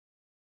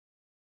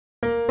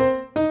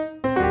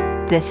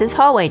This is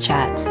Hallway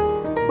Chats,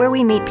 where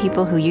we meet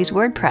people who use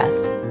WordPress.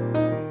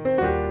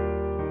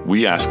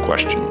 We ask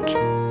questions,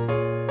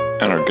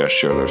 and our guests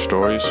share their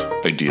stories,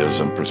 ideas,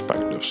 and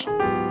perspectives.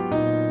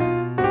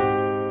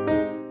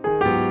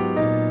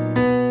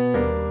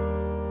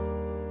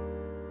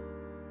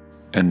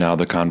 And now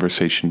the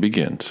conversation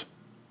begins.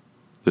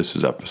 This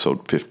is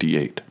episode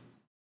 58.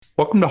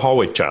 Welcome to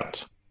Hallway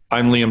Chats.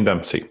 I'm Liam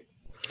Dempsey.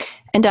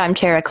 And I'm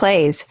Tara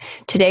Clays.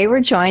 Today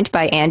we're joined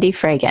by Andy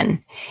Fragan.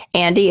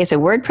 Andy is a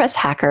WordPress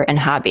hacker and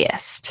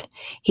hobbyist.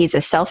 He's a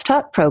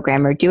self-taught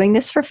programmer doing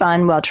this for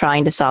fun while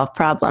trying to solve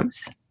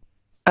problems.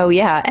 Oh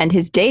yeah, and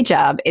his day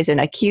job is an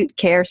acute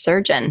care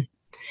surgeon.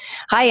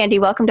 Hi Andy,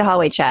 welcome to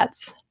Hallway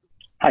Chats.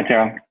 Hi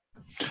Tara.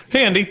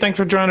 Hey Andy, thanks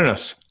for joining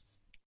us.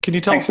 Can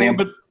you tell us a little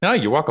bit? No,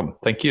 you're welcome.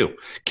 Thank you.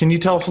 Can you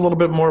tell us a little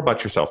bit more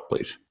about yourself,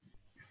 please?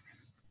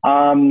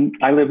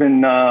 I live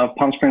in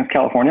Palm Springs,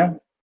 California,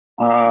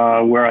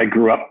 where I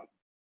grew up.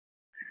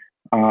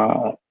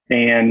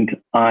 And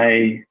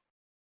I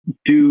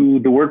do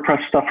the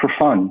WordPress stuff for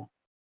fun.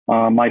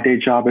 My day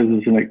job is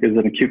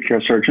an acute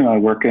care surgeon. I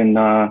work in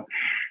the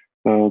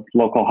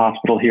local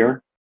hospital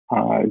here,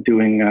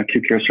 doing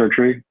acute care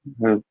surgery.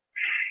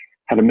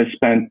 Had a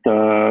misspent,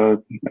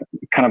 kind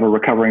of a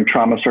recovering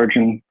trauma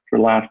surgeon for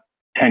the last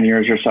 10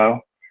 years or so,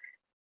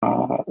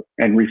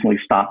 and recently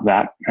stopped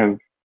that.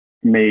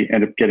 May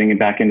end up getting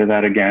back into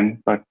that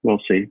again, but we'll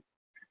see.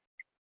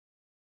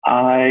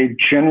 I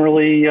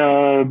generally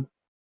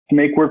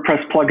make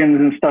WordPress plugins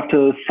and stuff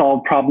to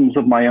solve problems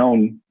of my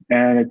own,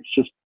 and it's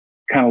just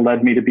kind of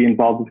led me to be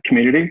involved with the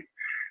community.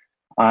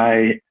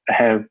 I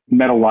have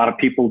met a lot of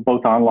people,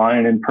 both online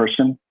and in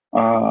person.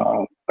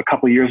 A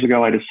couple of years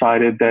ago, I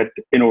decided that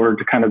in order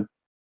to kind of,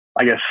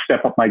 I guess,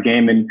 step up my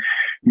game and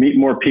meet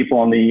more people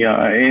on the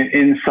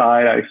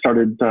inside, I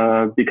started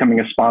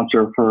becoming a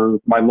sponsor for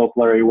my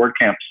local area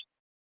WordCamps.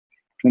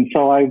 And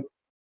so I've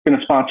been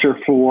a sponsor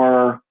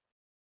for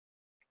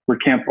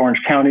WordCamp Orange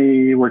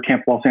County,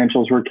 WordCamp Los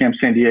Angeles, WordCamp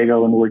San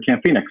Diego, and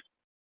WordCamp Phoenix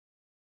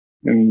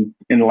in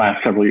the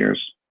last several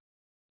years.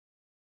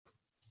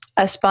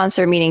 A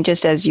sponsor meaning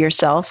just as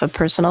yourself, a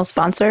personal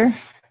sponsor?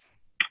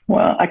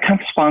 Well, I kind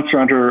of sponsor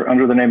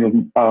under the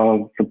name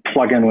of the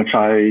plugin, which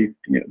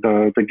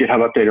the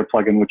GitHub Updater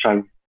plugin, which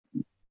I've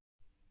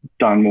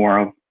done more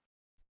of.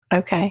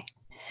 Okay.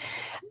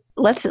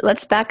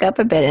 Let's back up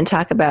a bit and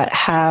talk about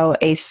how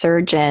a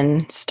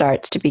surgeon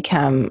starts to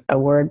become a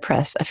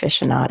WordPress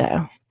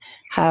aficionado.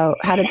 How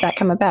did that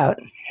come about?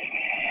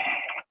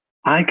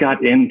 I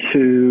got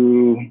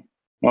into,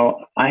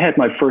 I had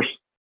my first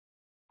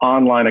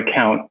online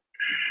account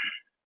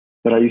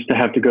that I used to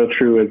have to go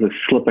through as a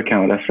slip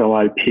account,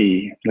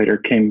 SLIP. Later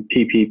came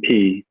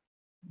PPP.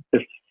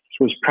 This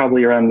was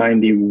probably around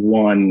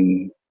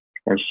 91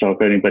 or so,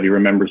 if anybody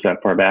remembers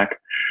that far back.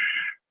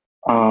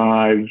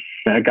 I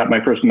got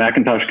my first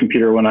Macintosh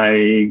computer when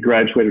I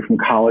graduated from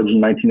college in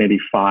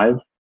 1985.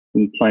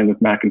 Been playing with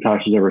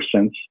Macintoshes ever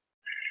since.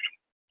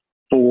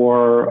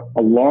 For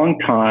a long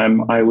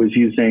time, I was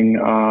using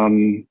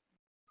a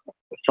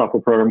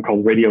software program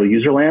called Radio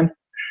Userland.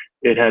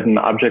 It had an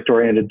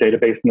object-oriented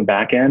database in the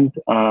back end,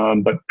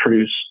 but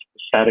produced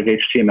static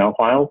HTML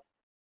files.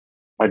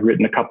 I'd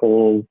written a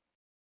couple.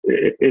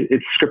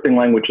 Its scripting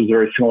language was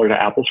very similar to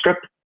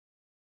AppleScript.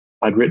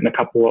 I'd written a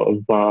couple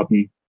of I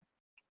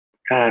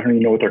don't even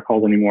know what they're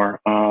called anymore.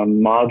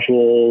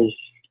 Modules,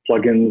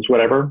 plugins,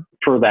 whatever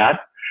for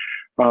that.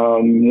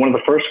 One of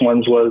the first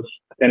ones was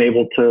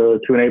enable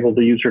the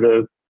user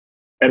to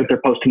edit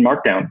their post in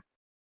Markdown.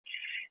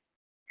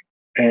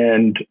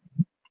 And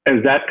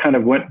as that kind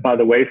of went by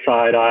the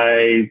wayside,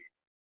 I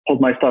pulled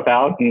my stuff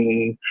out,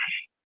 and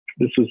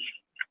this was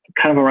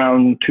kind of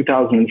around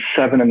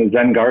 2007 in the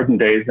Zen Garden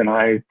days, and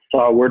I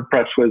saw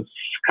WordPress was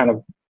kind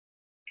of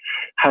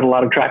had a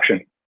lot of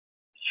traction.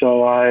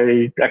 So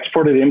I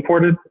exported,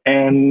 imported,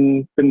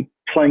 and been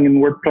playing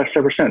in WordPress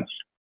ever since.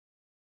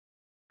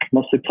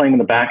 Mostly playing in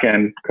the back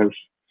end because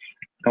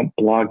I don't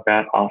blog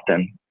that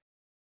often.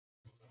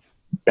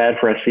 Bad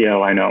for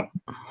SEO, I know.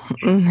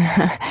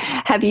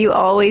 Have you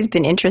always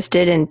been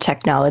interested in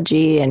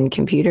technology and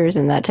computers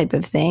and that type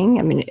of thing?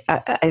 I mean,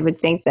 I would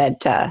think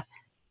that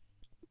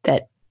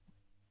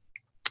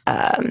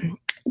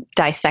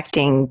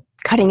dissecting,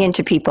 cutting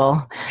into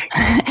people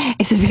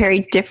is a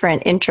very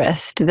different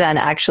interest than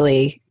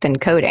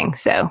coding.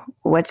 So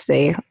where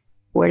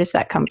does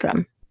that come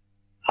from?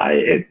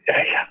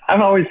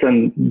 I've always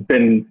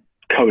been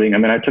coding. I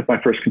mean, I took my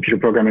first computer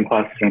programming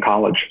classes in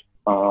college,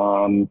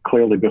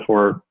 clearly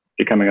before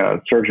becoming a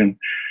surgeon.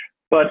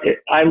 But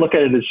I look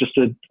at it as just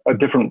a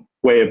different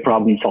way of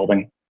problem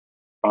solving.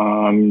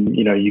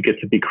 You get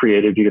to be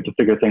creative, you get to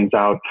figure things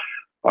out.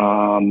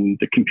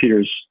 The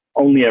computers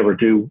only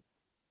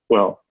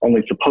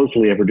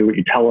supposedly ever do what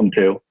you tell them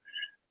to.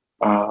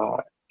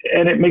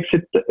 And it makes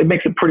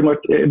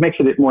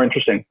it more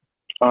interesting.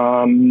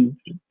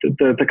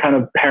 The kind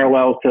of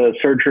parallel to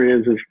surgery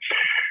is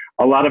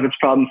a lot of it's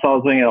problem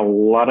solving, and a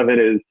lot of it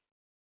is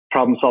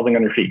problem solving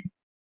on your feet.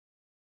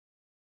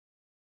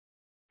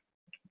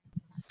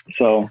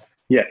 So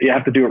yeah, you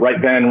have to do it right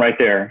then, right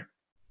there.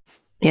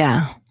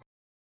 Yeah.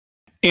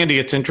 Andy,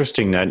 it's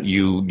interesting that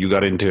you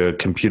got into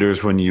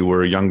computers when you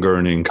were younger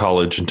and in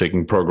college and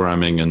taking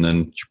programming, and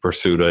then you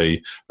pursued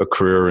a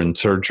career in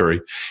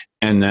surgery.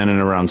 And then in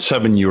around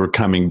 7, you were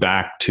coming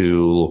back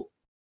to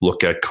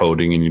look at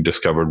coding, and you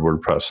discovered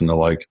WordPress and the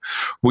like.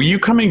 Were you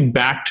coming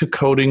back to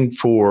coding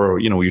for,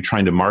 were you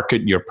trying to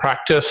market your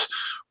practice?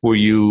 Were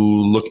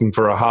you looking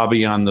for a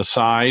hobby on the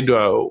side?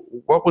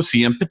 What was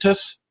the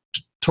impetus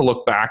to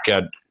look back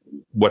at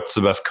what's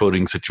the best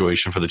coding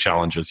situation for the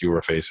challenges you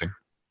were facing?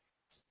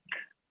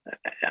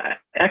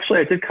 Actually,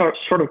 I did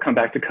sort of come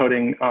back to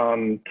coding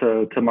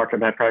to market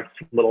my practice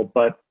a little,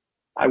 but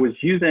I was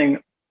using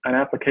an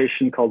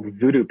application called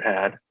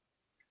VoodooPad,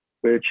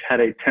 which had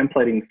a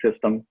templating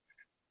system.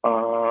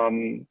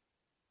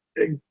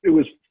 It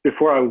was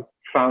before I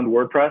found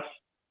WordPress,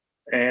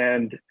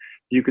 and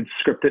you could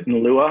script it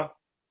in Lua.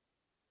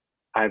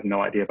 I have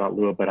no idea about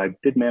Lua, but I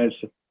did manage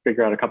to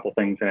figure out a couple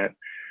things in it.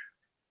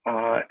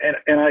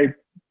 And I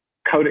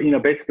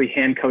coded, basically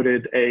hand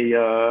coded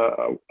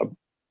a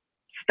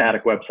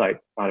static website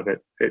out of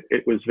it.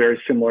 It was very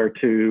similar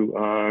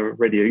to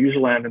Radio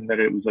Userland in that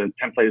it was a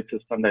templated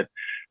system that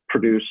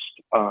produced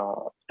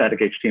static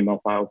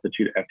HTML files that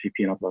you'd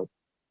FTP and upload.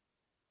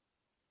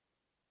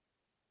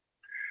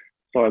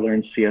 So I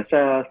learned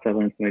CSS, I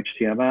learned some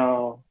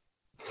HTML.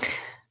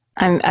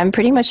 I'm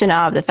pretty much in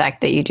awe of the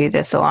fact that you do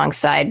this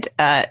alongside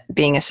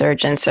being a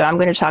surgeon. So I'm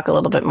going to talk a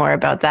little bit more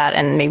about that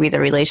and maybe the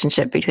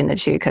relationship between the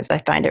two, because I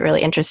find it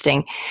really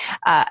interesting.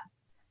 I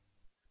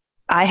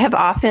have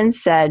often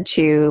said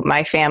to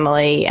my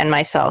family and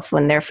myself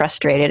when they're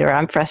frustrated or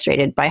I'm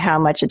frustrated by how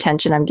much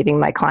attention I'm giving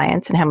my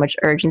clients and how much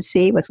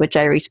urgency with which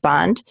I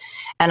respond.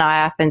 And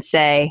I often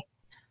say,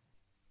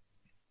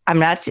 I'm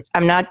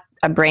not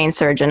a brain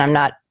surgeon. I'm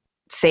not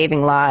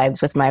saving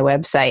lives with my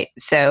website.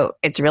 So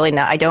it's really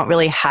not, I don't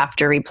really have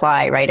to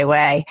reply right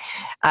away.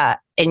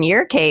 In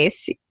your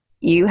case,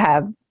 you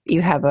have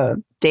a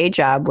day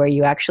job where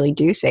you actually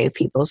do save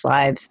people's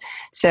lives.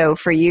 So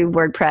for you,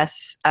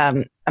 WordPress,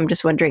 I'm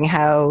just wondering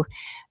how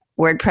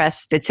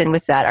WordPress fits in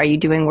with that. Are you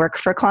doing work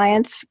for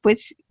clients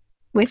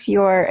with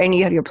your, and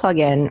you have your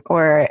plugin,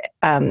 or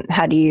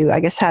how do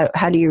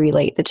you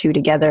relate the two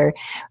together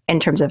in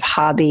terms of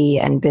hobby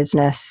and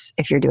business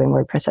if you're doing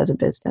WordPress as a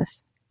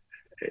business?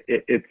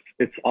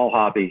 It's all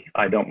hobby.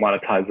 I don't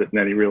monetize it in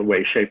any real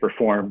way, shape, or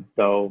form.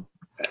 Though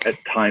at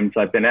times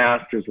I've been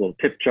asked. There's a little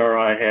tip jar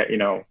I had,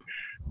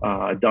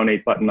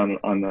 donate button on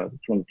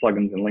some of the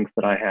plugins and links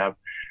that I have.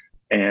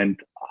 And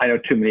I know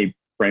too many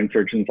brain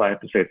surgeons. I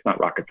have to say it's not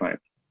rocket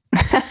science.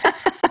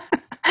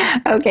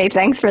 Okay,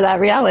 thanks for that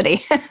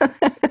reality.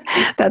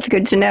 That's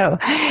good to know.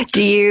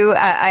 Do you?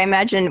 I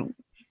imagine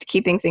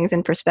keeping things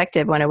in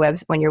perspective when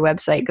your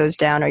website goes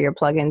down or your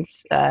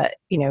plugins,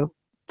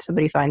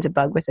 somebody finds a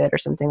bug with it or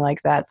something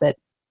like that.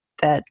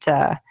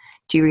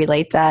 Do you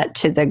relate that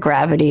to the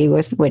gravity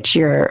with which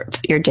your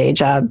day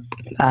job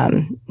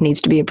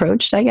needs to be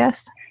approached, I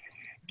guess?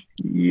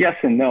 Yes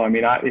and no. I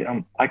mean,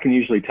 I can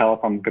usually tell if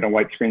I'm going to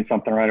white screen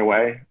something right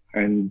away,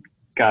 and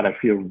God, I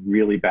feel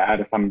really bad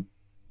if I'm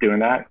doing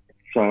that.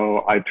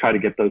 So I try to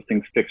get those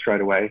things fixed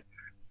right away.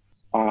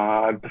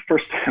 One of the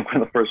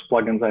first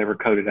plugins I ever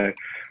coded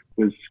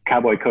was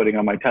cowboy coding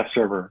on my test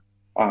server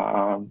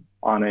on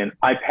an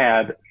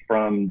iPad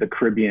from the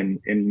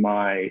Caribbean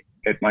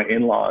at my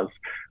in-laws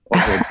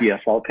over a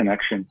DSL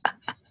connection.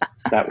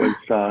 That was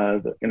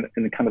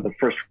in kind of the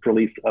first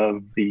release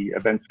of the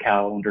events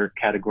calendar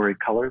category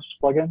colors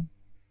plugin.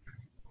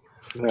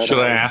 Should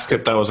I ask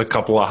if that was a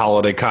couple of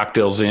holiday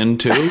cocktails in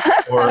too?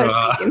 Or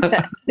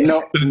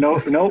No,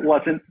 it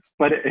wasn't.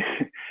 But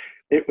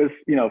it was,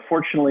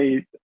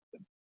 fortunately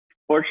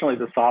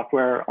the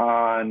software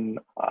on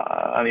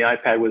the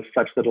iPad was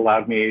such that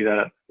allowed me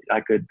that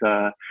I could,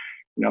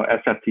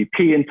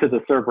 SFTP into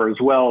the server as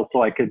well,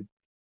 so I could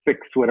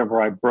fix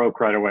whatever I broke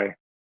right away.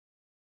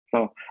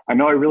 So I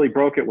know I really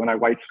broke it when I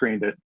white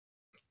screened it.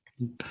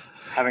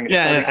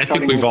 I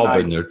think we've all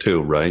been there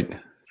too, right?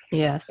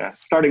 Yes. Yeah,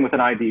 starting with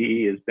an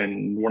IDE has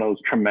been one of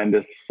those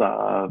tremendous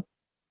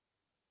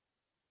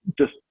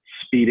just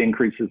speed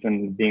increases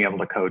in being able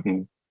to code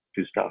and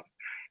do stuff.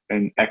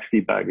 And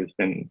Xdebug has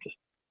been just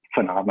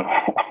phenomenal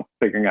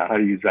figuring out how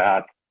to use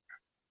that.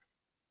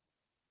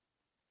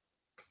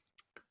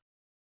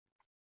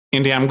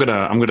 Andy, I'm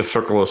gonna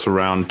circle us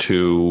around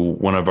to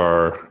one of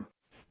our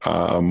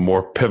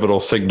more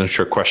pivotal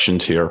signature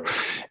questions here,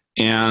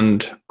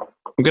 and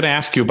I'm going to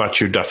ask you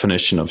about your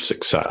definition of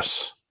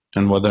success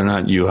and whether or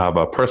not you have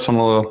a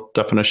personal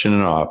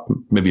definition,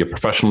 maybe a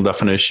professional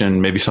definition,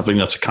 maybe something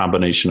that's a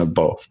combination of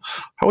both.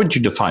 How would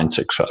you define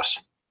success?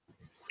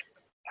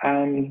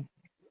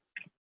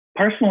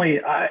 Personally,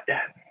 I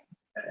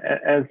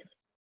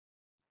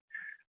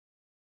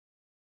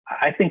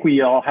think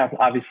we all have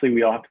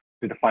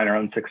to define our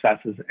own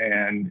successes,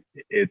 and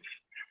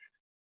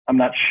I'm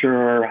not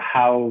sure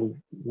how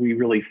we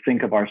really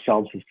think of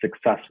ourselves as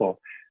successful,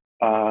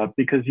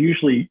 because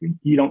usually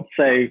you don't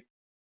say,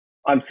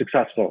 I'm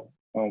successful.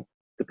 Well,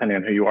 depending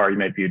on who you are,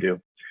 maybe you do.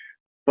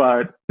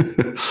 But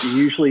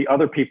usually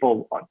other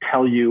people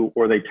tell you,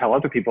 or they tell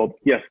other people,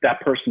 yes,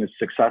 that person is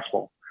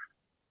successful.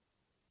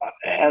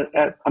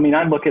 I mean,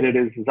 I look at it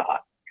as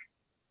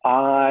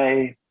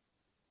I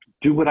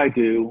do what I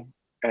do,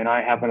 and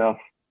I have enough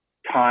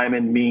time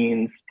and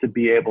means to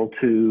be able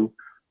to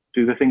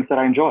do the things that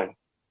I enjoy.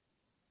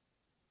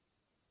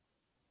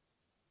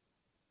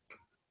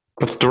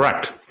 That's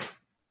direct.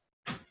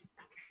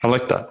 I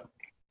like that.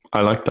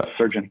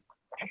 Surgeon.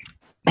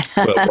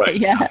 Right.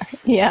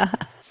 Yeah.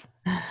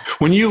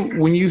 When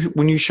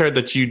you shared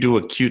that you do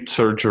acute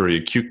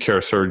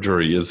care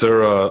surgery, is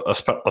there a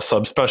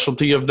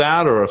subspecialty of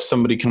that, or if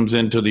somebody comes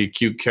into the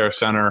acute care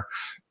center,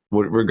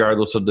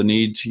 regardless of the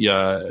needs,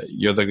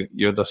 you're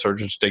the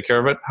surgeon to take care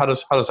of it? How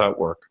does that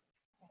work?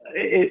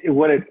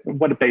 What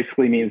it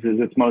basically means is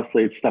it's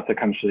stuff that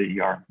comes to the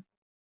ER.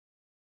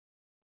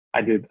 I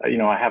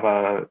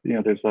have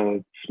there's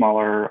a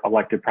smaller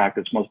elective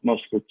practice. Most of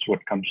it's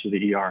what comes to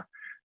the ER.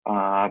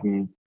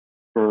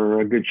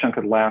 For a good chunk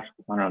of the last,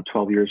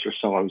 12 years or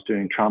so, I was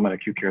doing trauma and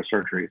acute care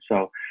surgery.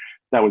 So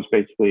that was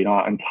basically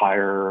an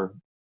entire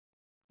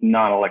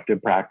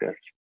non-elective practice.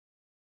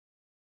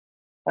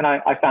 And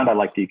I found I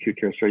liked the acute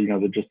care surgery,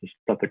 the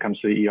stuff that comes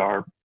to the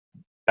ER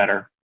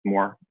better,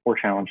 more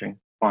challenging,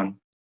 fun.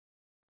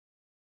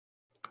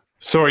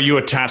 So are you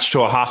attached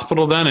to a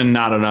hospital then, and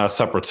not in a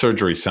separate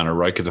surgery center,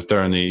 right? Because if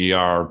they're in the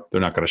ER,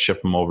 they're not going to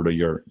ship them over to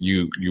you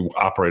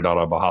operate out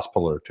of a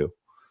hospital or two.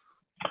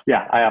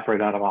 Yeah, I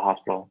operate out of a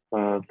hospital.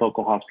 The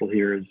local hospital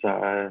here is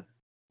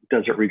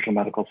Desert Regional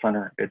Medical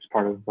Center. It's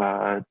part of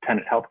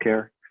Tenet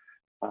Healthcare.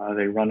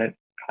 They run it.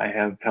 I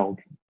have held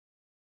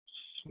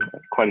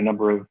quite a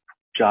number of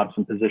jobs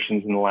and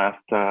positions in the last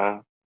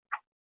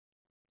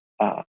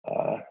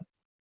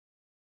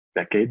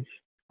decades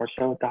or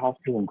so at the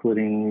hospital,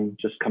 including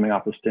just coming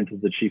off a stint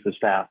as the chief of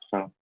staff.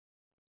 So.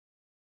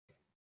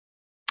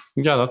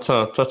 Yeah, that's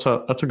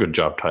a good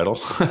job title.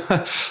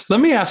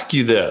 Let me ask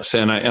you this,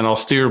 and I'll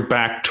steer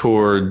back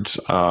towards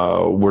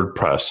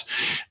WordPress.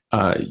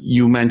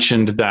 You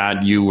mentioned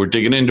that you were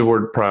digging into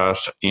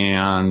WordPress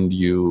and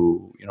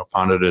you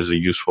found it as a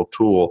useful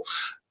tool,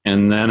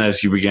 and then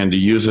as you began to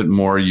use it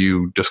more,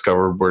 you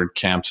discovered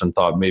WordCamps and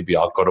thought maybe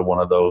I'll go to one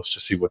of those to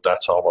see what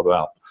that's all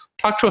about.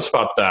 Talk to us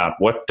about that.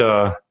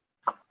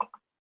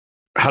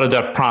 How did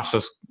that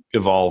process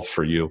evolve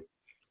for you?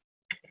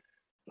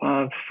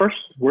 First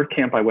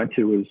WordCamp I went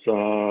to was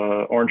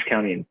Orange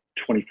County in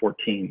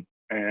 2014,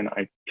 and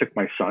I took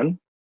my son,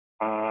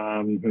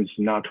 who's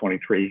now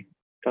 23.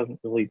 Doesn't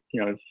really,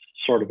 is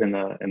sort of in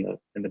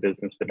the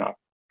business, but not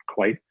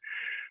quite.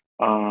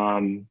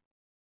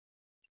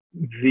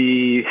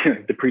 The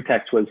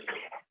pretext was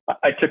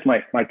I took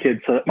my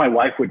kids so that my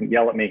wife wouldn't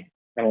yell at me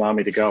and allow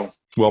me to go.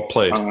 Well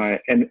played.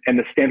 And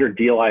the standard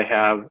deal I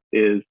have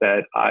is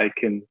that I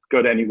can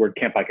go to any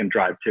WordCamp I can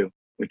drive to,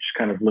 which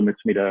kind of limits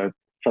me to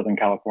Southern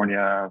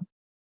California.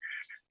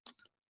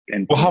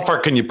 And well, how far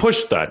can you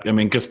push that? I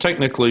mean, because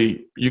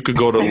technically you could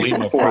go to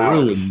Lima,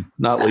 Peru, and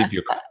not leave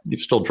you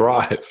still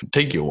drive. It'd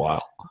take you a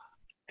while.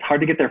 It's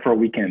hard to get there for a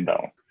weekend,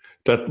 though.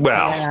 To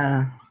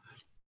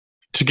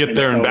get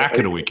there and back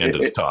in a weekend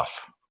is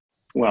tough.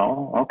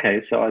 Well,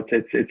 okay, so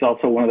it's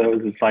also one of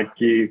those. It's like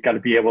you got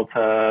to be able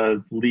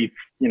to leave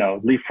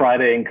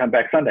Friday and come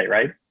back Sunday,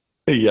 right?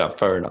 Yeah,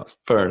 fair enough.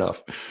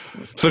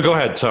 So go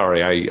ahead.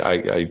 Sorry,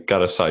 I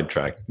got a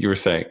sidetracked. You were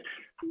saying.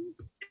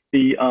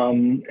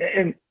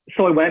 And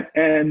so I went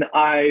and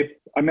I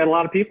met a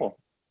lot of people,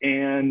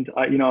 and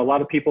a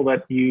lot of people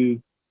that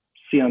you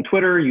see on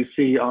Twitter, you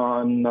see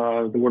on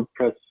the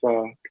WordPress.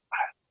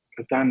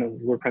 Was I on the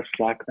WordPress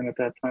Slack then at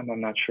that time? I'm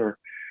not sure.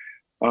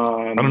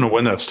 I don't know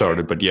when that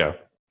started, but yeah.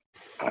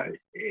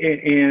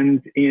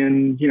 And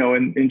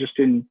just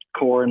in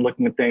core and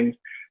looking at things,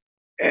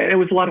 and it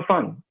was a lot of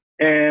fun.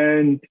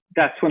 And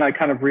that's when I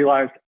kind of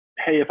realized,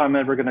 hey, if I'm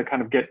ever going to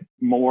kind of get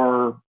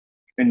more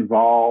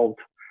involved,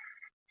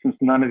 since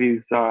none of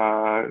these,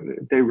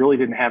 they really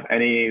didn't have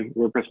any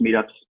WordPress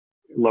meetups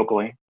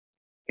locally.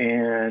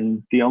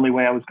 And the only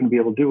way I was going to be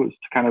able to do it was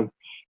to kind of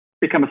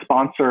become a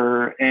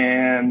sponsor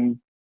and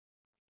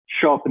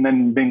show up and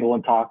then mingle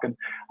and talk. And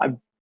I've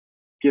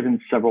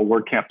given several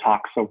WordCamp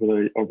talks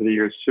over the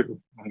years, I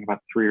think about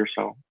 3 or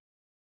so.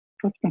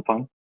 So it's been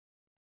fun.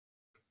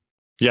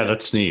 Yeah,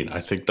 that's neat.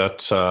 I think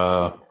that's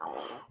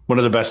one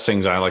of the best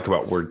things I like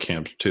about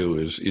WordCamps too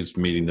is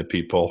meeting the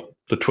people,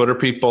 the Twitter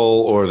people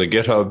or the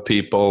GitHub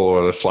people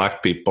or the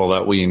Slack people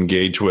that we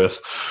engage with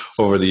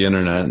over the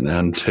internet,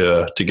 and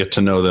to get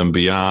to know them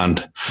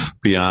beyond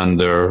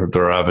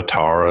their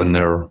avatar and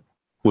their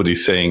witty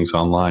sayings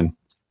online.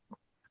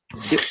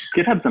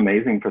 GitHub's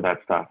amazing for that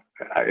stuff.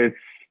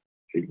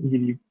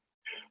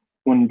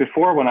 When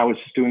I was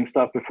just doing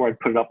stuff before I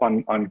put it up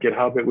on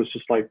GitHub, it was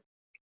just like,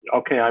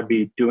 okay, I'd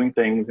be doing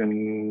things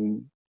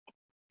and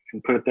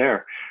put it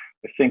there.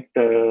 I think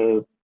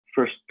the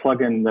first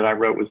plugin that I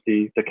wrote was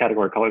the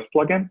category colors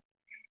plugin.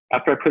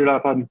 After I put it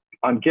up on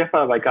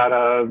GitHub, I got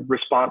a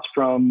response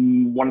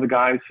from one of the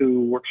guys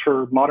who works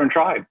for Modern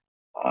Tribe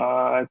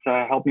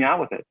to help me out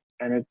with it.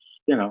 And it's,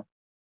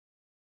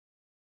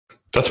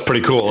 That's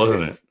pretty cool,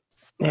 isn't it?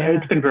 Yeah.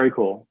 It's been very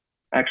cool.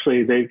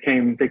 Actually, they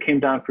came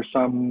down for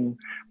some.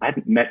 I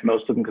hadn't met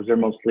most of them because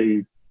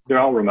they're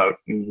all remote,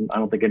 and I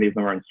don't think any of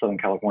them are in Southern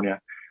California.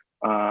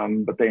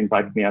 But they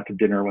invited me out to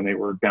dinner when they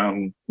were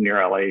down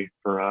near LA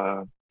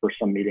for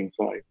some meeting.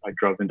 So I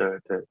drove in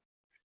to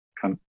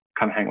come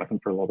hang with them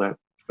for a little bit.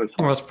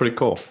 Oh, that's pretty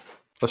cool.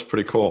 That's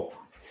pretty cool.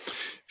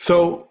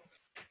 So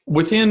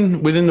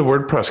within the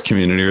WordPress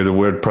community or the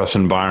WordPress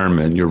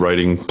environment, you're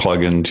writing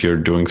plugins, you're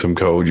doing some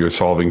code, you're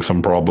solving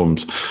some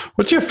problems.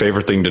 What's your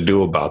favorite thing to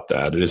do about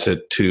that? Is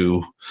it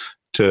to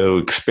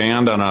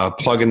expand on a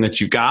plugin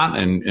that you got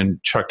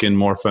and chuck in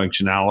more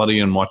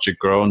functionality and watch it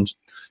grow? And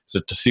is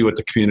it to see what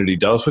the community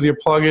does with your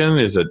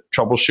plugin? Is it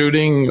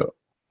troubleshooting?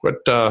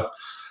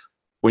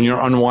 When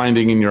you're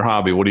unwinding in your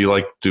hobby, what do you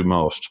like to do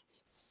most?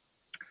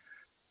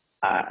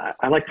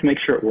 I like to make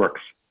sure it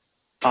works.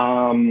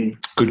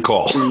 Good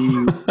call.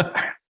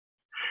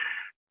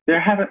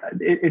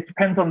 It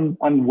depends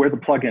on where the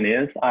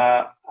plugin is.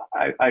 I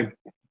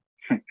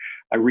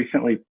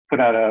recently put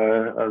out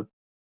a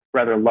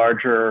rather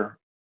larger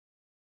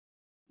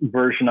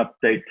version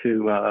update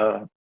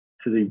to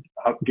the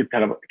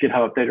GitHub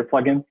Updater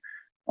plugin.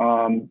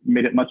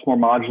 Made it much more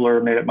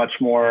modular, made it much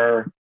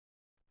more,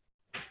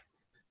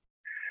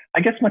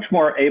 I guess, much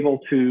more able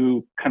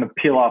to kind of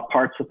peel off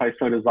parts if I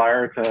so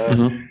desire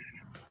to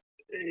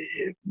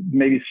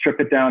maybe strip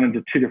it down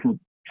into two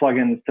different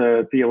plugins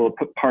to be able to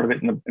put part of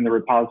it in the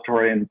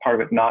repository and part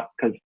of it not.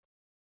 Because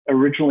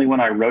originally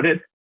when I wrote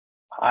it,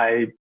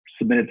 I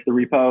submitted to the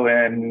repo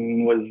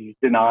and was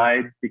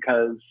denied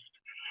because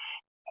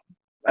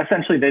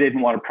essentially they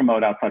didn't want to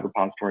promote outside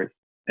repositories.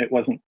 It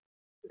wasn't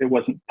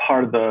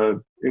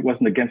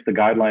against the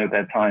guideline at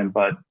that time,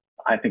 but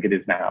I think it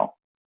is now,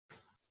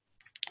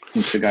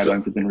 since the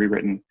guidelines have been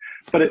rewritten.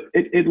 But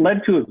it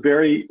led to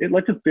very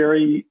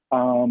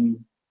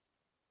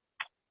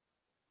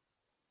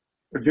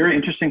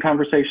interesting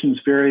conversations,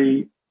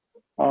 very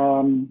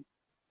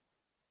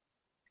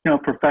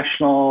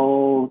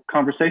professional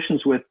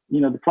conversations with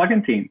the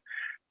plugin team.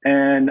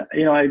 And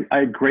I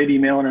had great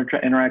email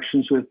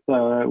interactions with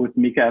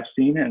Mika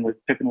Epstein and with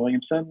Pippin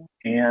Williamson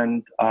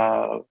and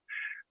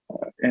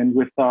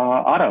with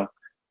Otto.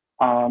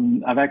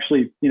 I've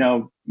actually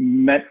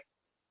met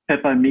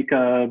Pippa and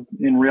Mika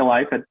in real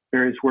life at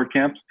various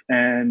WordCamps,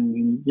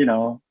 and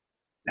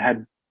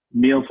had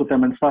meals with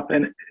them and stuff,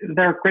 and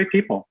they're great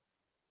people.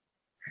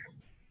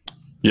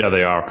 Yeah,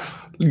 they are.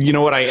 You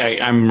know what?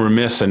 I'm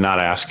remiss in not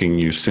asking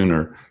you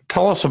sooner.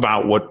 Tell us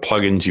about what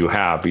plugins you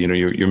have.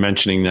 You're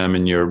mentioning them,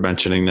 and you're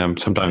mentioning them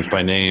sometimes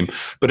by name.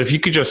 But if you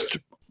could just,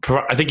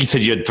 I think you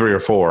said you had 3 or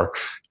 4,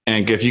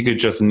 and if you could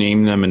just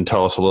name them and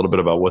tell us a little bit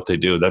about what they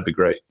do, that'd be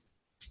great.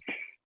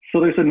 So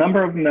there's a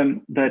number of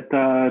them that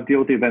deal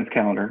with the events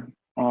calendar.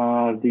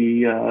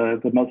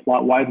 The most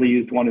widely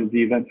used one is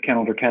the events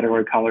calendar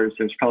category colors.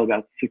 There's probably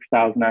about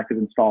 6,000 active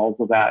installs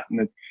of that,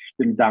 and it's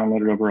been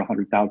downloaded over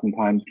 100,000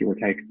 times, give or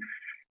take.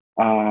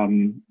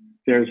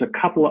 There's a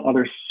couple of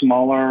other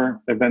smaller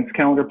events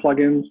calendar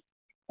plugins.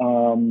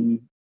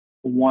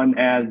 One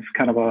adds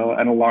kind of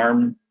an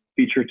alarm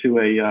feature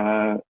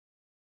to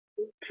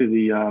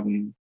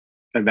the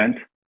event.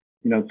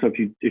 So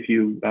if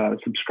you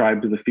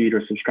subscribe to the feed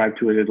or subscribe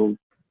to it, it'll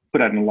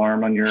put out an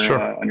alarm on your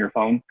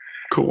phone.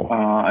 Cool.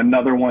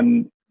 Another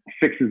one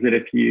fixes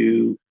it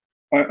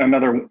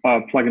another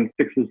plugin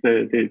fixes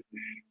the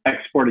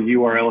export a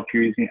URL if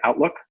you're using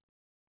Outlook.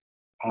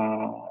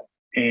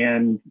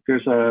 And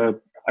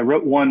I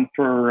wrote one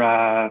for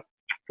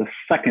the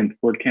second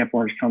WordCamp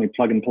Orange County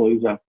Plugin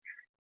Palooza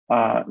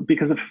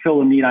because of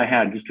a need I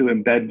had just to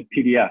embed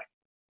PDF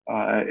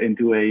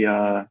into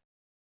a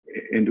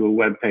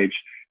web page.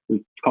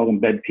 It's called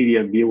Embed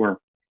PDF Viewer.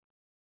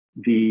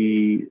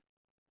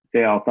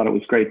 They all thought it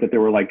was great that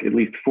there were like at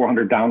least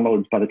 400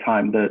 downloads by the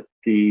time that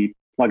the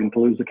Plugin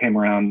Palooza came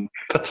around.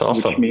 That's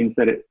awesome.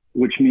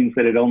 Which means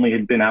that it only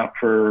had been out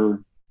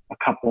for a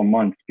couple of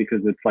months,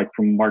 because it's like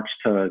from March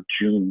to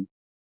June.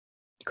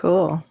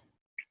 Cool.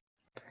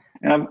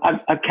 And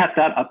I've kept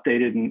that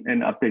updated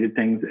and updated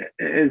things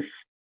as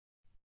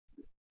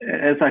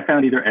I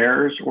found either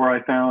errors or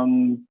I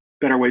found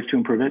better ways to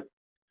improve it.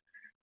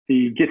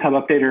 The GitHub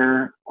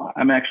Updater,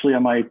 I'm actually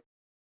on my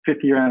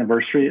 5th year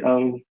anniversary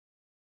of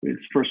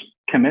its first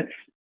commits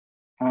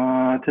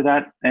to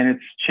that, and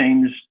it's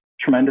changed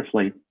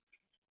tremendously.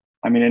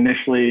 I mean,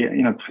 initially,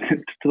 to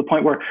the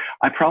point where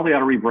I probably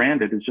ought to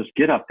rebrand it as just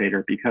Git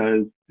Updater,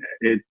 because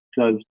it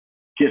does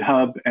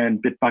GitHub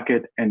and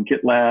Bitbucket and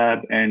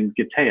GitLab and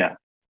Gitea.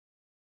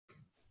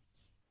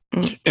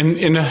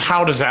 And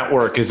how does that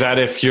work? Is that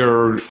if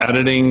you're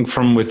editing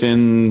from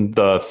within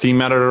the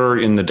theme editor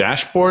in the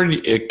dashboard,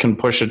 it can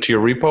push it to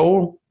your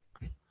repo?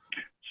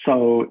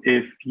 So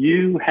if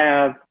you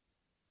have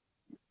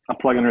a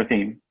plugin or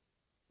theme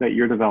that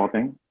you're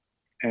developing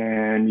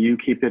and you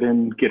keep it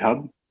in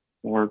GitHub,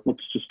 or let's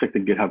just stick to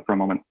GitHub for a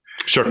moment.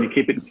 Sure. And you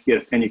keep it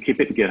in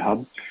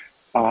GitHub.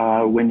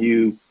 When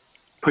you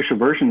push a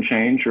version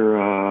change or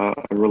a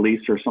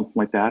release or something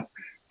like that,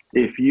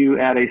 if you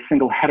add a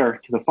single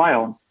header to the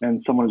file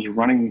and someone is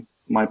running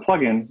my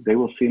plugin, they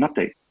will see an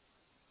update.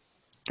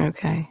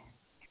 Okay.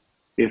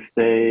 If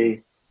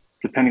they,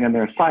 depending on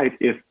their site,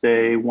 if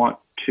they want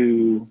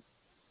to,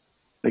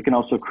 they can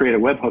also create a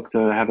webhook to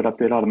have it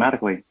update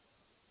automatically.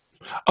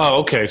 Oh,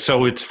 okay.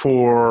 So it's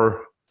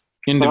for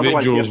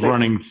individuals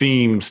running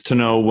themes to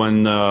know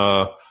when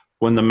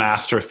the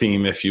master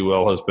theme, if you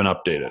will, has been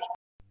updated.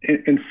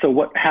 And so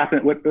what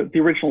happened? What the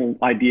original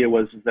idea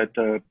was is that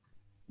the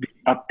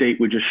update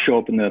would just show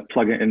up in the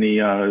plugin, in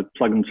the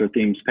plugins or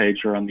themes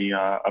page, or on the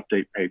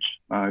update page,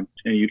 and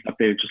you'd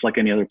update it just like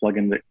any other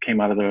plugin that came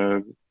out of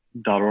the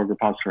 .org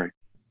repository.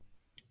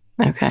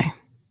 Okay.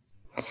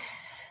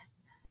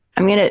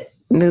 I'm going to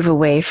move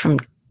away from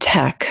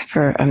tech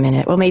for a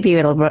minute. Well, maybe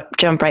it'll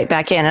jump right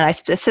back in, and I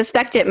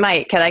suspect it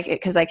might,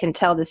 because I can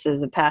tell this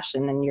is a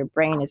passion, and your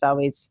brain is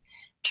always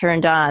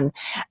turned on.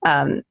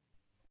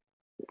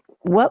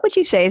 What would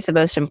you say is the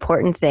most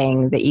important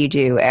thing that you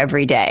do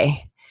every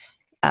day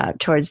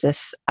towards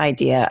this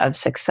idea of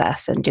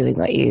success and doing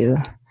what you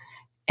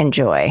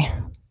enjoy?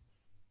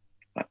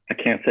 I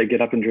can't say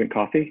get up and drink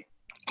coffee.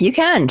 You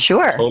can,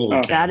 sure.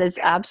 Totally. That is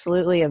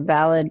absolutely a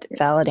valid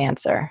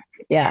answer.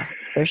 Yeah,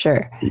 for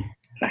sure.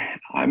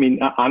 I mean,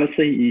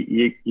 honestly,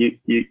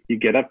 you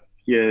get up,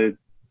 you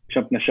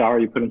jump in the shower,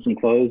 you put in some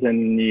clothes,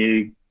 and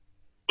you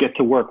get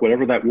to work,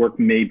 whatever that work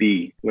may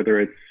be,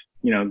 whether it's,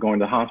 going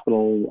to the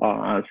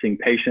hospital, seeing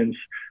patients,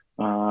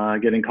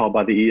 getting called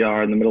by the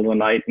ER in the middle of the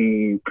night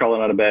and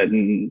crawling out of bed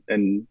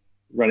and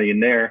running in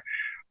there,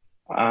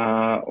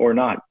 or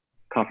not.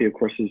 Coffee, of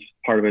course, is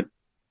part of it,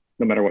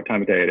 no matter what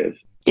time of day it is.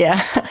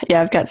 Yeah,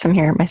 I've got some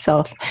here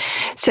myself.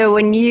 So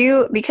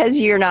because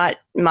you're not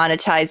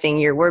monetizing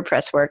your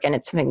WordPress work and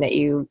it's something that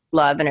you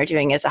love and are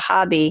doing as a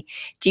hobby,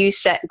 do you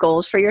set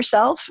goals for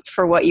yourself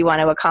for what you want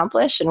to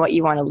accomplish and what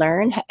you want to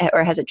learn?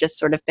 Or has it just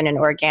sort of been an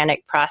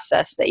organic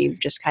process that you've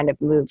just kind of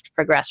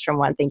progressed from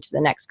one thing to the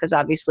next? Because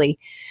obviously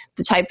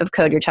the type of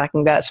code you're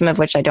talking about, some of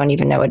which I don't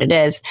even know what it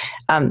is,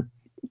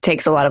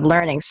 takes a lot of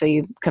learning. So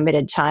you've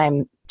committed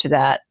time to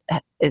that.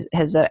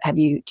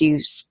 Do you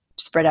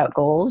spread out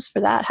goals for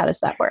that? How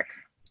does that work?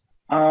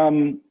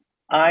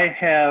 I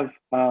have,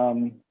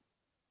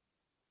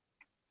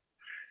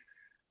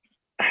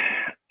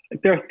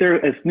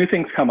 there as new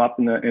things come up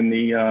in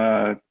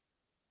the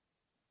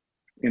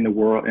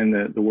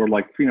world,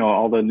 like,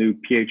 all the new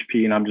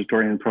PHP and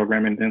object-oriented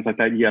programming and things like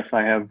that. Yes,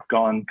 I have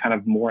gone kind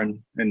of more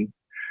and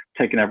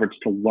taken efforts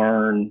to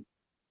learn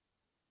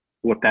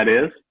what that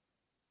is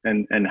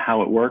and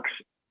how it works.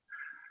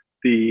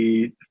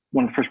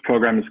 One of the first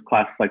programming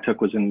classes I took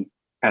was in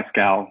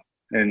Pascal,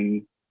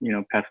 and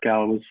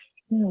Pascal was,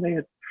 they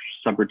had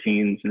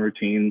subroutines and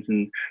routines,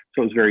 and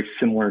so it was very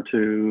similar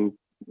to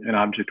an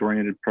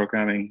object-oriented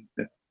programming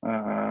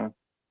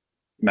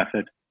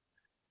method.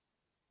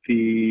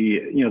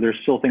 There's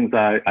still things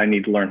that I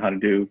need to learn how to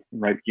do,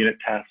 write unit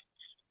tests,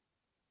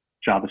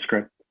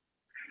 JavaScript.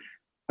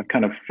 I've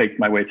kind of faked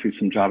my way through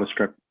some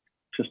JavaScript,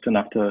 just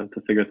enough to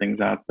figure things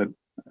out, but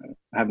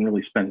I haven't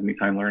really spent any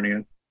time learning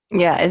it.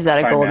 Yeah. Is that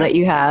a goal that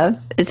you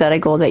have?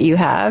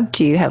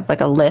 Do you have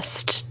like a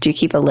list? Do you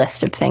keep a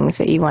list of things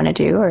that you want to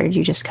do, or do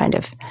you just kind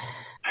of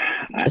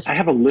I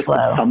have a list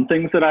of some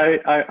things that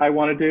I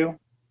want to do.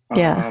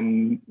 Yeah.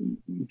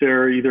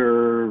 They're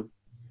either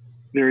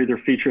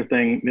feature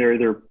things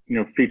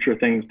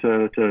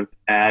to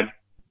add,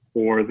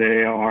 or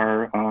they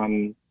are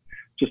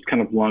just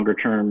kind of longer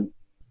term,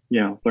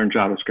 learn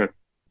JavaScript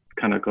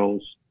kind of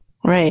goals.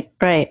 Right.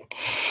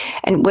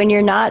 And when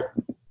you're not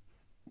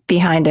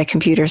behind a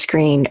computer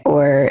screen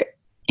or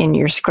in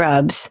your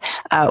scrubs,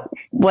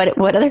 what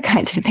other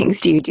kinds of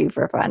things do you do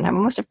for fun? I'm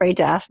almost afraid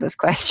to ask this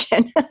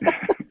question.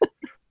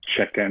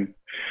 Check in.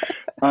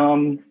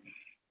 I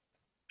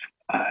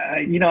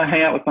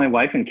hang out with my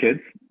wife and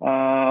kids a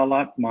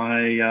lot.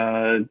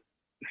 My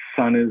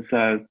son is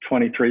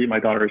 23. My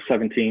daughter is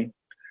 17.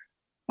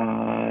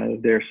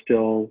 They're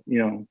still,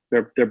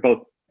 they're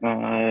both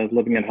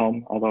living at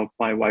home, although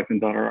my wife and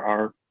daughter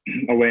are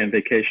away on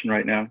vacation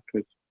right now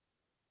because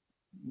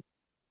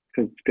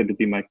it's good to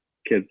be my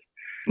kids.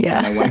 Yeah.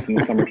 My wife in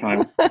the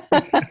summertime.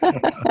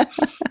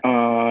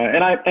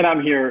 And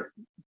I'm here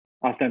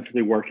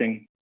ostensibly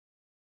working.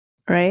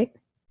 Right.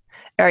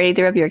 Are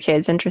either of your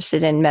kids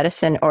interested in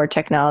medicine or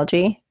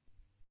technology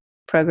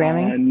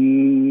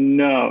programming?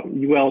 No.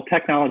 Well,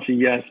 technology,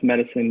 yes.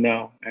 Medicine,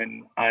 no.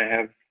 And I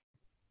have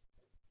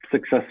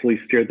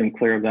successfally steered them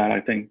clear of that, I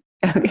think.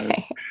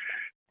 Okay.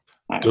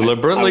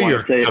 Deliberately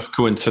or just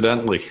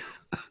coincidentally?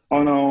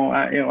 Oh,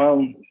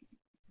 no.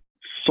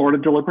 Sort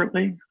of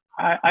deliberately.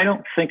 I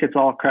don't think it's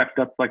all cracked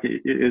up like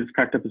it is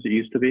cracked up as it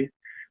used to be.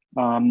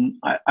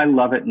 I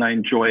love it and I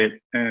enjoy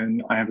it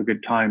and I have a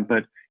good time,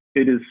 but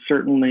it is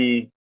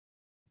certainly,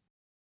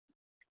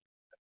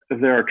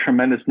 there are a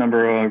tremendous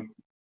number of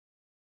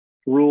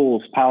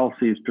rules,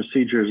 policies,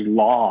 procedures,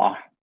 law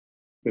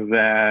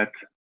that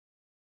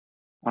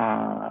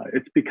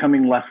it's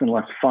becoming less and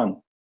less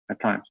fun at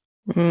times.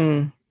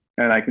 Mm.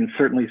 And I can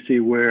certainly see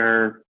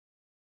where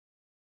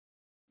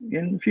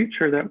in the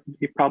future that would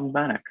be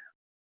problematic.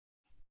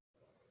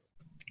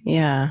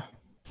 Yeah.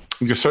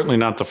 You're certainly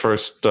not the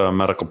first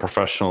medical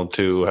professional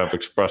to have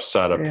expressed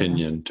that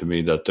opinion to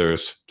me, that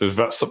there's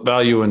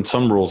value in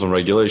some rules and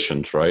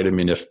regulations, right? I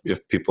mean,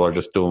 if people are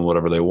just doing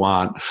whatever they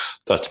want,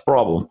 that's a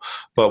problem.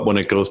 But when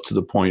it goes to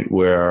the point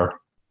where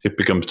it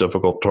becomes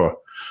difficult to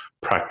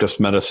practice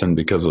medicine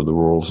because of the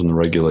rules and the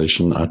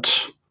regulation,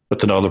 that's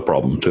another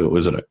problem too,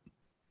 isn't it?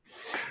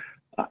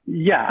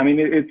 Yeah, I mean,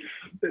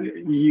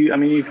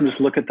 you can just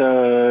look at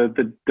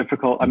the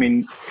difficult. I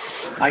mean,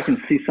 I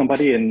can see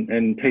somebody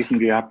and take them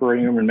to the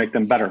operating room and make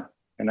them better,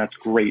 and that's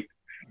great.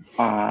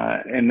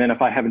 And then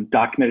if I haven't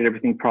documented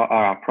everything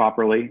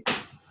properly,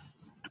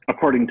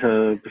 according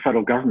to the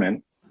federal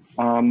government,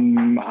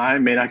 I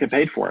may not get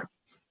paid for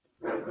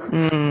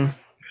it.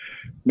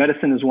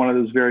 Medicine is one of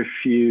those very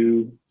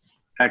few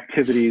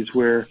activities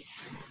where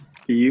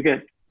you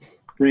get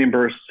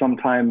reimbursed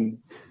sometime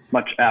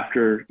much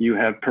after you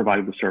have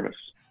provided the service.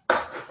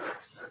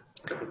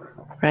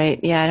 Right.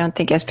 Yeah. I don't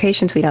think as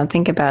patients, we don't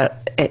think about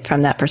it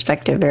from that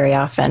perspective very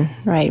often,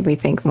 right? We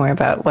think more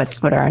about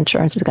what our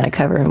insurance is going to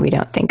cover, and we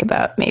don't think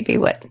about maybe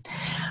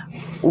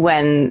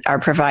when our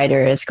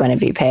provider is going to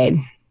be paid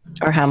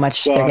or how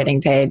much they're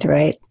getting paid,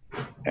 right?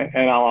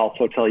 And I'll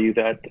also tell you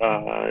that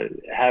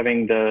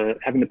having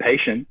the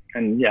patient,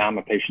 and yeah, I'm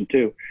a patient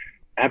too,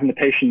 having the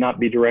patient not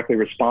be directly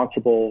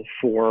responsible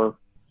for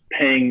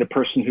paying the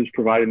person who's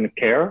providing the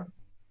care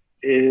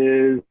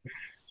is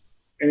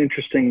an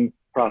interesting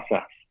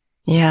process.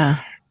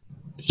 Yeah.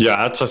 Yeah,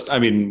 that's just, I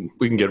mean,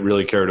 we can get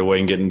really carried away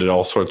and get into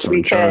all sorts of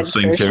insurance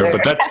things here,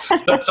 but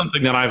that's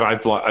something that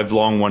I've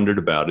long wondered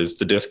about, is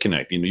the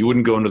disconnect. You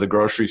wouldn't go into the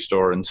grocery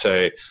store and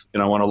say,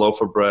 I want a loaf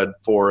of bread,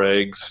 4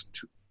 eggs,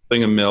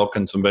 thing of milk,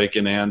 and some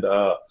bacon, and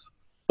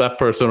that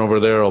person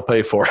over there will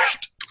pay for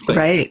it.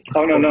 Right.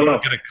 Oh no.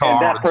 Get a car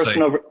and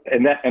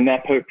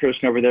that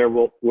person over there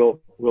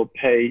will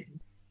pay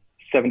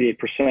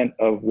 78%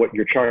 of what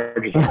your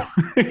charges are.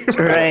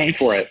 Right.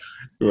 For it.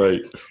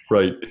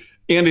 Right.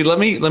 Andy, let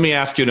me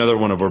ask you another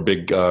one of our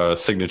big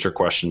signature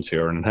questions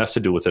here, and it has to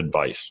do with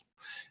advice.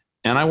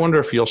 And I wonder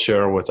if you'll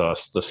share with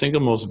us the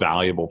single most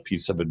valuable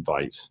piece of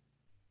advice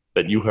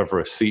that you have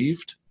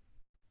received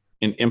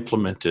and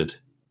implemented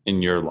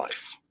in your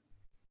life.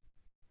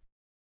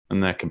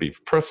 And that can be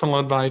personal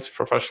advice,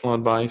 professional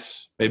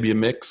advice, maybe a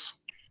mix.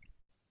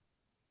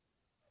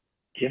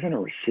 Given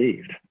or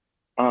received?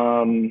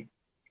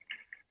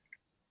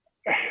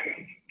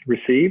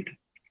 Received?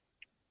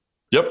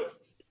 Yep.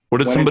 What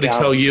did somebody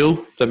tell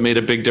you that made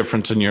a big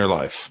difference in your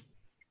life?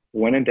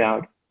 When in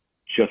doubt,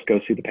 just go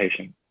see the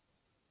patient.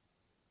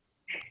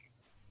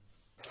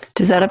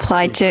 Does that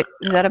apply to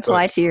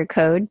your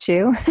code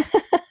too?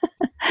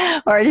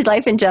 Or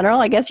life in general?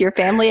 I guess your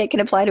family, it can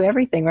apply to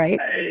everything, right?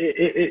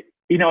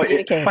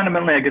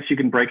 Fundamentally, I guess you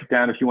can break it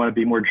down if you want to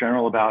be more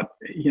general about,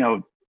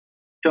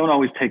 don't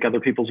always take other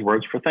people's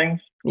words for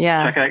things.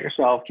 Yeah. Check it out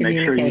yourself. Make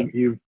sure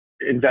you've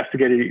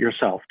investigated it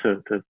yourself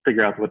to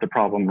figure out what the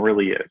problem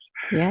really is.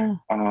 Yeah.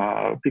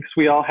 Because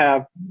we all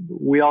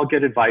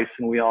get advice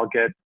and we all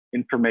get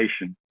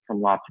information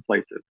from lots of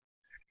places.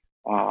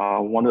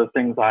 One of the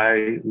things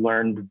I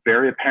learned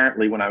very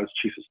apparently when I was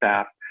chief of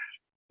staff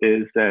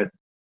is that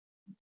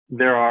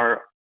there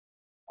are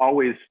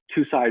always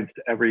two sides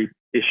to every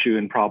issue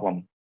and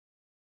problem.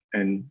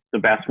 And the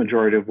vast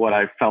majority of what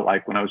I felt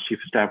like when I was chief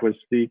of staff was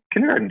the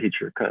kindergarten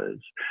teacher, because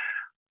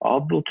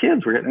all the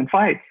kids were getting in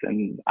fights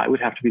and I would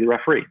have to be the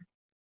referee.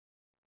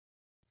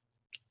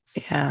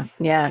 Yeah.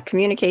 Yeah.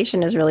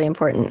 Communication is really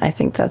important. I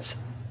think that's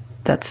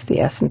the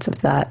essence of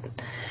that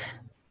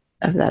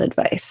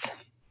advice.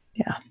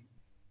 Yeah.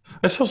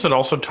 I suppose it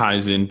also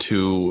ties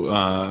into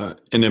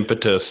an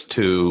impetus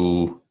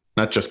to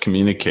not just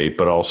communicate,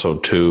 but also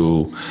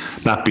to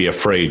not be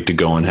afraid to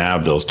go and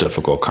have those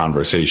difficult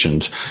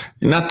conversations.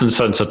 Not in the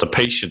sense that the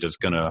patient is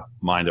going to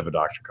mind if a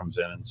doctor comes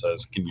in and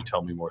says, can you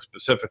tell me more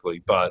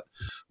specifically? But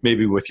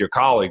maybe with your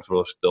colleagues,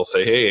 they'll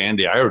say, hey,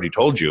 Andy, I already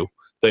told you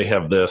they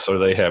have this or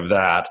they have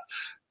that.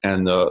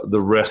 And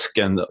the risk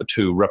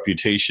to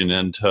reputation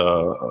and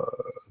to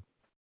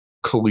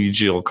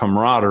collegial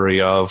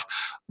camaraderie of,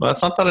 well,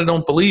 it's not that I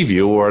don't believe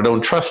you or I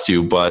don't trust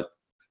you, but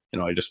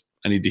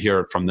I need to hear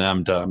it from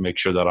them to make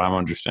sure that I'm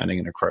understanding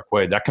in a correct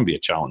way. That can be a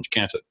challenge,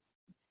 can't it?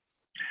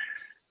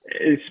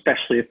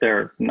 Especially if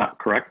they're not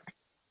correct.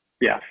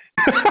 Yes.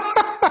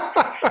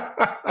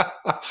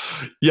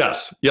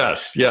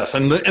 Yes.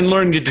 And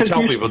learn to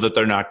tell people that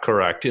they're not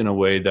correct in a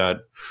way that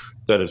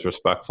is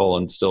respectful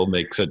and still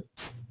makes it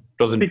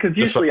doesn't. Because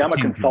usually I'm a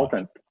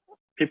consultant.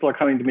 People are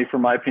coming to me for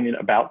my opinion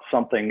about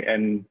something,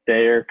 and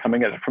they're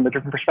coming at it from a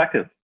different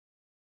perspective.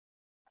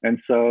 And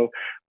so,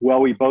 while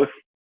we both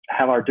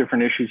have our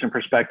different issues and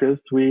perspectives,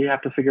 we have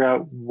to figure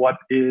out what's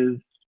the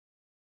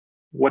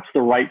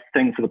right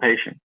thing for the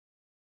patient.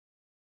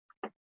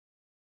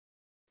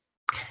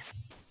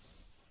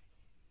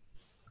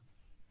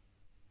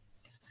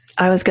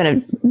 I was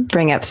going to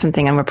bring up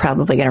something, and we're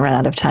probably going to run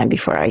out of time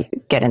before I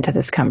get into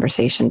this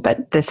conversation,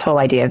 but this whole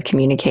idea of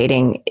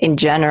communicating in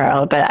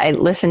general. But I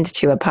listened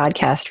to a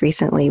podcast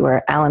recently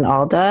where Alan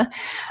Alda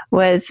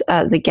was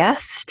the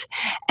guest,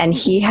 and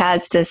he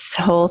has this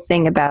whole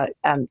thing about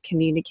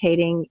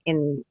communicating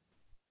in,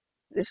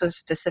 this was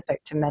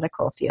specific to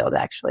medical field,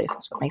 actually.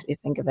 That's what makes me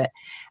think of it,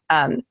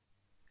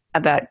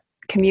 about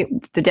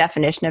the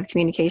definition of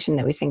communication,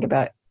 that we think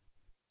about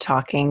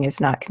talking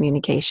is not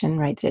communication,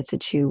 right? That it's a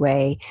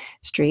two-way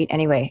street.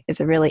 Anyway, it's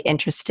a really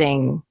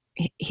interesting,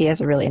 he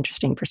has a really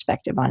interesting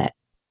perspective on it.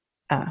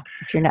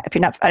 If you're not,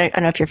 I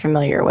don't know if you're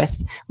familiar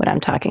with what I'm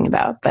talking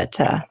about, but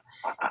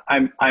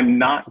I'm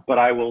not, but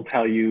I will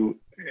tell you,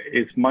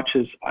 as much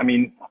as, I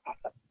mean,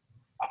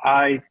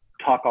 I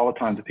talk all the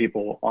time to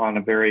people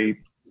about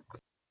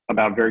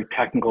very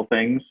technical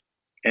things,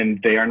 and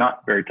they are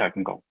not very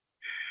technical.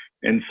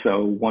 And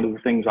so one of the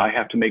things I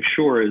have to make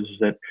sure is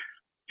that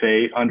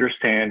they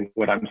understand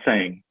what I'm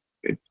saying.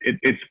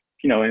 It's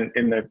you know,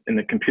 in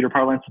the computer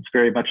parlance, it's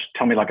very much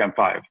tell me like I'm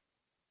 5,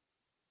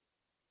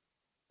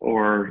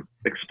 or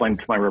explain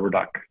to my rubber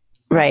duck.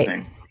 Right.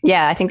 Thing.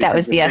 Yeah, I think that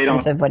was the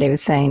essence of what he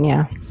was saying.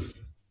 Yeah.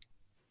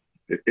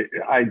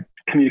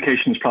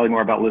 Communication is probably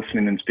more about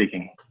listening than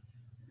speaking.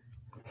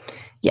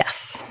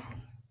 Yes.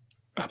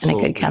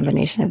 Absolutely. And a good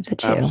combination of the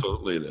two.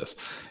 Absolutely it is.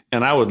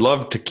 And I would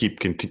love to keep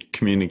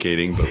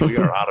communicating, but we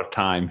are out of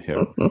time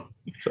here.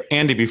 So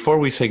Andy, before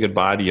we say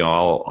goodbye to you,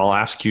 I'll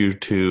ask you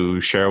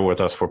to share with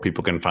us where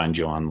people can find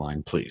you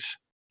online, please.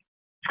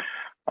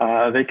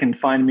 They can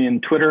find me on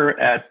Twitter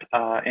at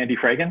Andy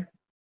Fragen,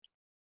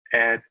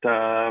 at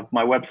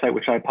my website,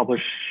 which I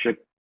publish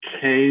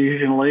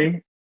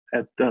occasionally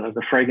at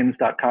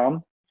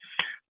thefragans.com,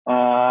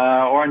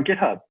 or on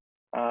GitHub.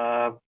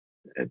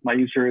 My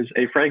user is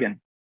afragen.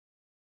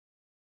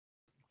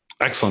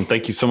 Excellent.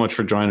 Thank you so much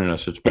for joining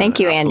us. It's been Thank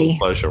you, an absolute Andy.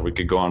 pleasure. We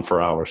could go on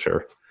for hours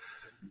here.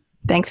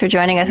 Thanks for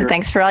joining us, and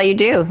thanks for all you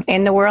do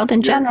in the world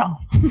in general.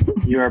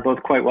 You are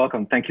both quite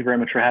welcome. Thank you very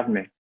much for having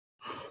me.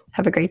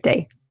 Have a great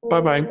day.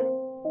 Bye-bye.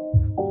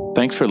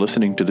 Thanks for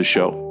listening to the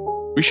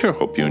show. We sure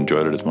hope you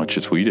enjoyed it as much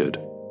as we did.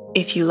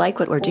 If you like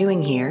what we're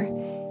doing here,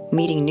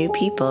 meeting new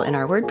people in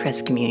our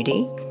WordPress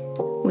community,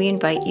 we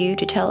invite you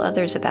to tell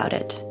others about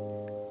it.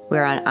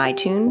 We're on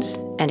iTunes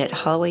and at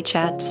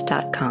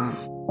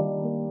hallwaychats.com.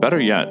 Better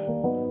yet,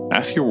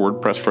 ask your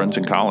WordPress friends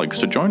and colleagues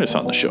to join us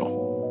on the show.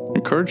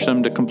 Encourage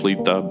them to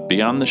complete the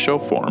Beyond the Show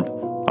form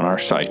on our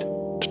site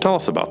to tell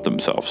us about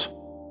themselves.